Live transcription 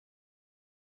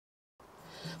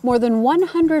More than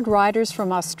 100 riders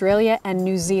from Australia and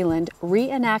New Zealand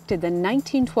reenacted the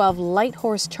 1912 Light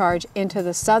Horse charge into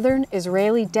the southern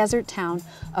Israeli desert town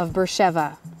of Beer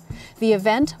Sheva. The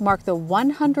event marked the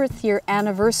 100th year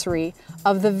anniversary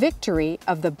of the victory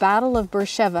of the Battle of Beer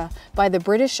Sheva by the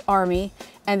British Army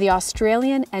and the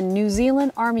Australian and New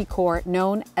Zealand Army Corps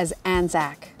known as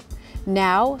ANZAC.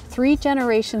 Now, 3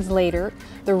 generations later,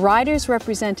 the riders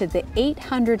represented the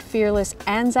 800 fearless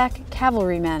ANZAC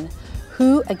cavalrymen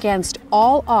who, against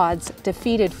all odds,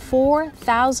 defeated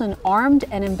 4,000 armed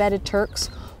and embedded Turks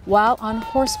while on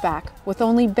horseback with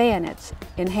only bayonets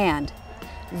in hand.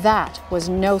 That was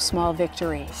no small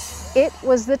victory. It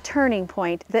was the turning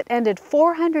point that ended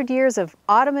 400 years of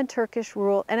Ottoman Turkish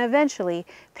rule and eventually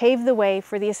paved the way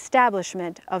for the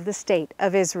establishment of the State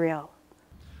of Israel.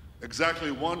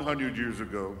 Exactly 100 years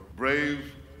ago,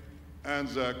 brave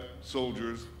ANZAC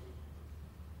soldiers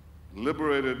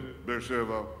liberated Beer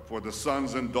Sheva for the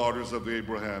sons and daughters of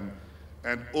Abraham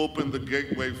and opened the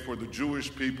gateway for the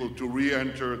Jewish people to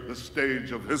re-enter the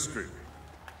stage of history.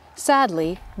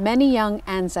 Sadly, many young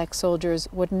ANZAC soldiers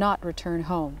would not return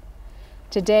home.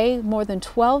 Today, more than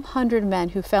 1,200 men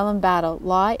who fell in battle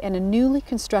lie in a newly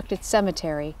constructed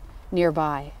cemetery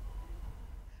nearby.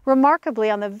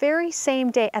 Remarkably, on the very same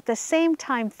day, at the same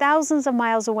time, thousands of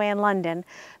miles away in London,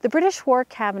 the British War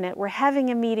Cabinet were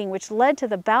having a meeting which led to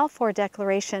the Balfour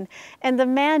Declaration and the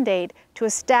mandate to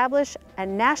establish a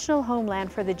national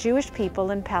homeland for the Jewish people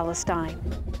in Palestine.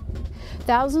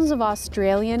 Thousands of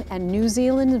Australian and New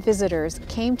Zealand visitors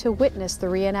came to witness the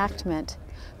reenactment,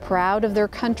 proud of their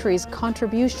country's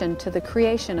contribution to the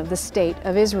creation of the State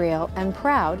of Israel and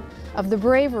proud of the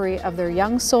bravery of their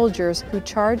young soldiers who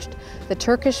charged the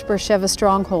Turkish Beer Sheva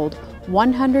stronghold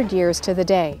 100 years to the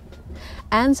day.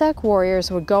 ANZAC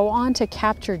warriors would go on to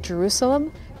capture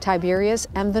Jerusalem, Tiberias,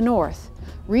 and the north,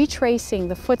 retracing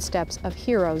the footsteps of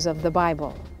heroes of the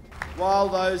Bible. While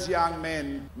those young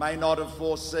men may not have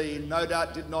foreseen, no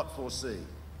doubt did not foresee,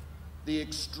 the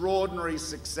extraordinary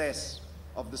success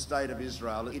of the State of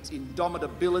Israel, its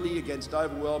indomitability against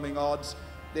overwhelming odds,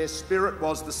 their spirit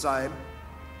was the same.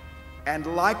 And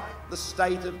like the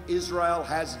State of Israel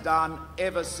has done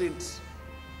ever since,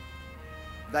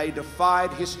 they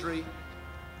defied history,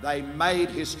 they made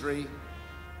history,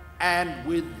 and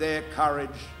with their courage,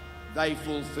 they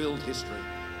fulfilled history.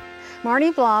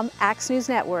 Marnie Blom,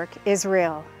 ActsNewsNetwork,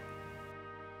 Israel.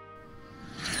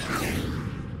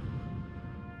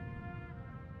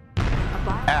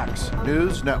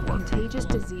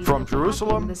 ActsNewsNetwork. From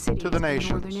Jerusalem to the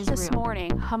nations. This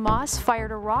morning, Hamas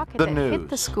fired a rocket that hit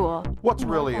the school. What's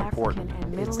really important?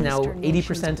 It's now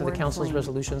 80% of the Council's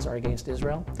resolutions are against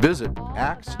Israel. Visit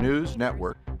Acts News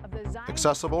Network.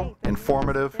 Accessible,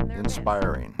 informative,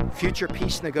 inspiring. Future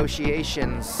peace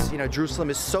negotiations, Jerusalem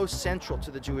is so central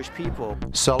to the Jewish people.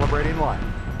 Celebrating life,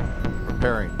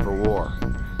 preparing for war.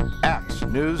 Acts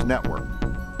News Network.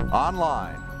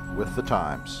 Online with the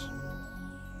times.